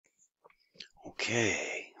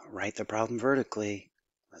Okay, write the problem vertically.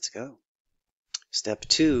 Let's go. Step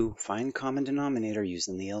 2, find common denominator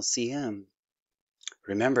using the LCM.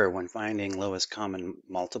 Remember, when finding lowest common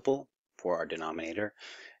multiple for our denominator,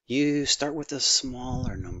 you start with the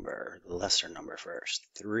smaller number, the lesser number first.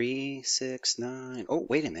 3, 6, 9. Oh,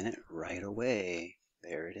 wait a minute. Right away.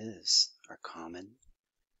 There it is. Our common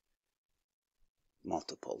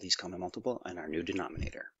multiple, least common multiple, and our new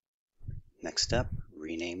denominator. Next step,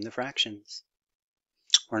 rename the fractions.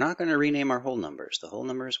 We're not going to rename our whole numbers. The whole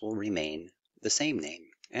numbers will remain the same name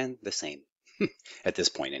and the same at this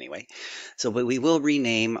point anyway. So, but we will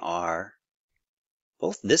rename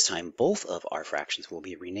this time, both of our fractions will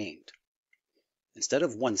be renamed. Instead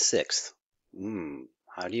of 1/6,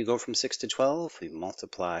 how do you go from 6 to 12? We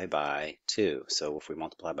multiply by 2. So if we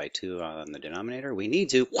multiply by 2 on the denominator, we need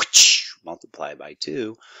to multiply by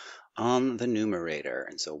 2 on the numerator.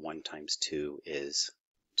 And so 1 times 2 is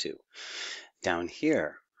 2. Down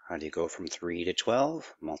here, how do you go from 3 to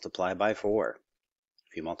 12? Multiply by 4.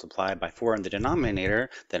 If you multiply by 4 in the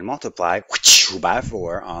denominator, then multiply by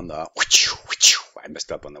 4 on the, I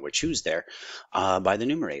messed up on the choose there, by the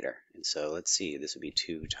numerator. And so let's see, this would be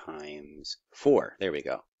 2 times 4. There we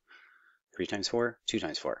go. 3 times 4, 2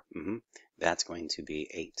 times 4. That's going to be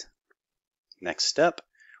 8. Next step,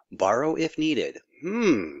 borrow if needed.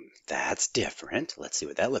 That's different. Let's see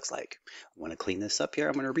what that looks like. I want to clean this up here.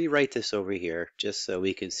 I'm going to rewrite this over here just so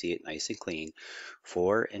we can see it nice and clean.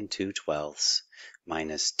 4 and 2/12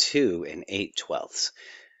 minus 2 and 8/12.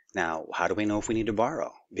 Now, how do we know if we need to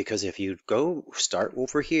borrow? Because if you start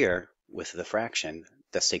over here with the fraction,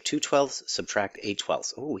 let's take 2/12, subtract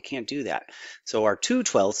 8/12. Oh, we can't do that. So our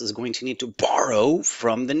 2/12 is going to need to borrow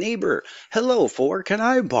from the neighbor. Hello, 4, can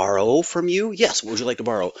I borrow from you? Yes, what would you like to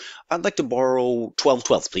borrow? I'd like to borrow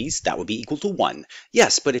 12/12, please. That would be equal to 1.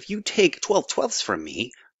 Yes, but if you take 12/12 from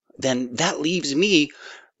me, then that leaves me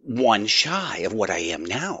 1 shy of what I am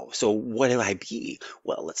now. So what do I be?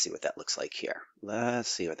 Well, let's see what that looks like here. Let's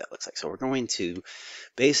see what that looks like. So we're going to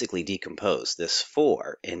basically decompose this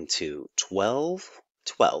 4 into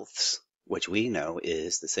 12/12, which we know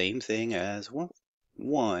is the same thing as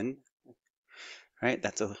 1. Right?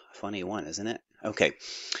 That's a funny one, isn't it? Okay.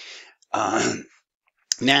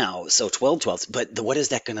 Now, so 12/12, but what is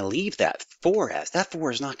that going to leave that 4 as? That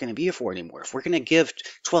 4 is not going to be a 4 anymore. If we're going to give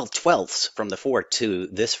 12/12 from the 4 to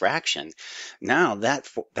this fraction, now that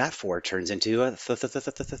 4 turns into a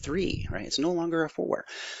 3, right? It's no longer a 4.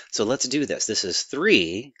 So let's do this. This is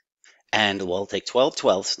 3, and we'll take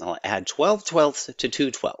 12/12, and I'll add 12/12 to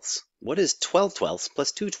 2/12. What is 12/12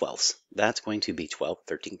 plus 2/12? That's going to be 12,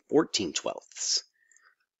 13, 14/12.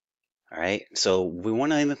 All right, so we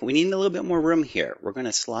need a little bit more room here. We're going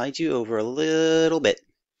to slide you over a little bit,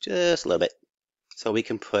 just a little bit, so we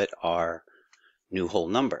can put our new whole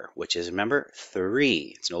number, which is, remember,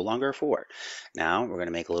 3. It's no longer 4. Now we're going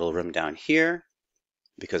to make a little room down here,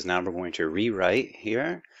 because now we're going to rewrite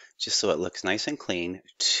here, just so it looks nice and clean,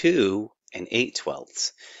 2 and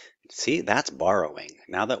 8/12. See, that's borrowing.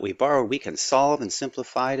 Now that we borrowed, we can solve and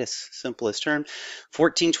simplify the simplest term.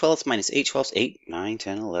 14/12 minus 8/12, 8, 9,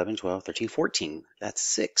 10, 11, 12, 13, 14. That's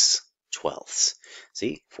 6/12.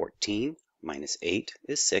 See, 14 minus 8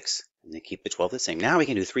 is 6, and they keep the 12 the same. Now we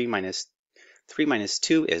can do 3 minus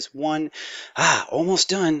 2 is 1. Almost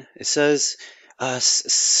done. It says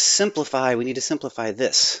simplify. We need to simplify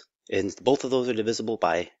this. And both of those are divisible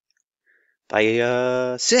by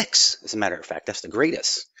 6. As a matter of fact, that's the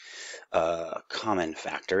greatest. Common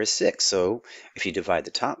factor is 6. So if you divide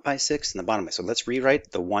the top by 6 and the bottom by 6, so let's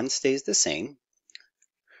rewrite. The 1 stays the same,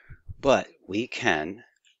 but we can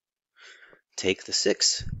take the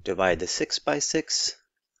 6, divide the 6 by 6,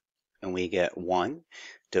 and we get 1.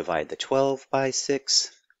 Divide the 12 by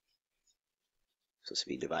 6. So this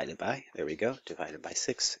will be divided by, there we go, divided by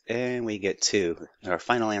 6, and we get 2. And our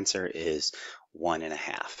final answer is 1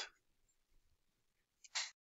 1/2.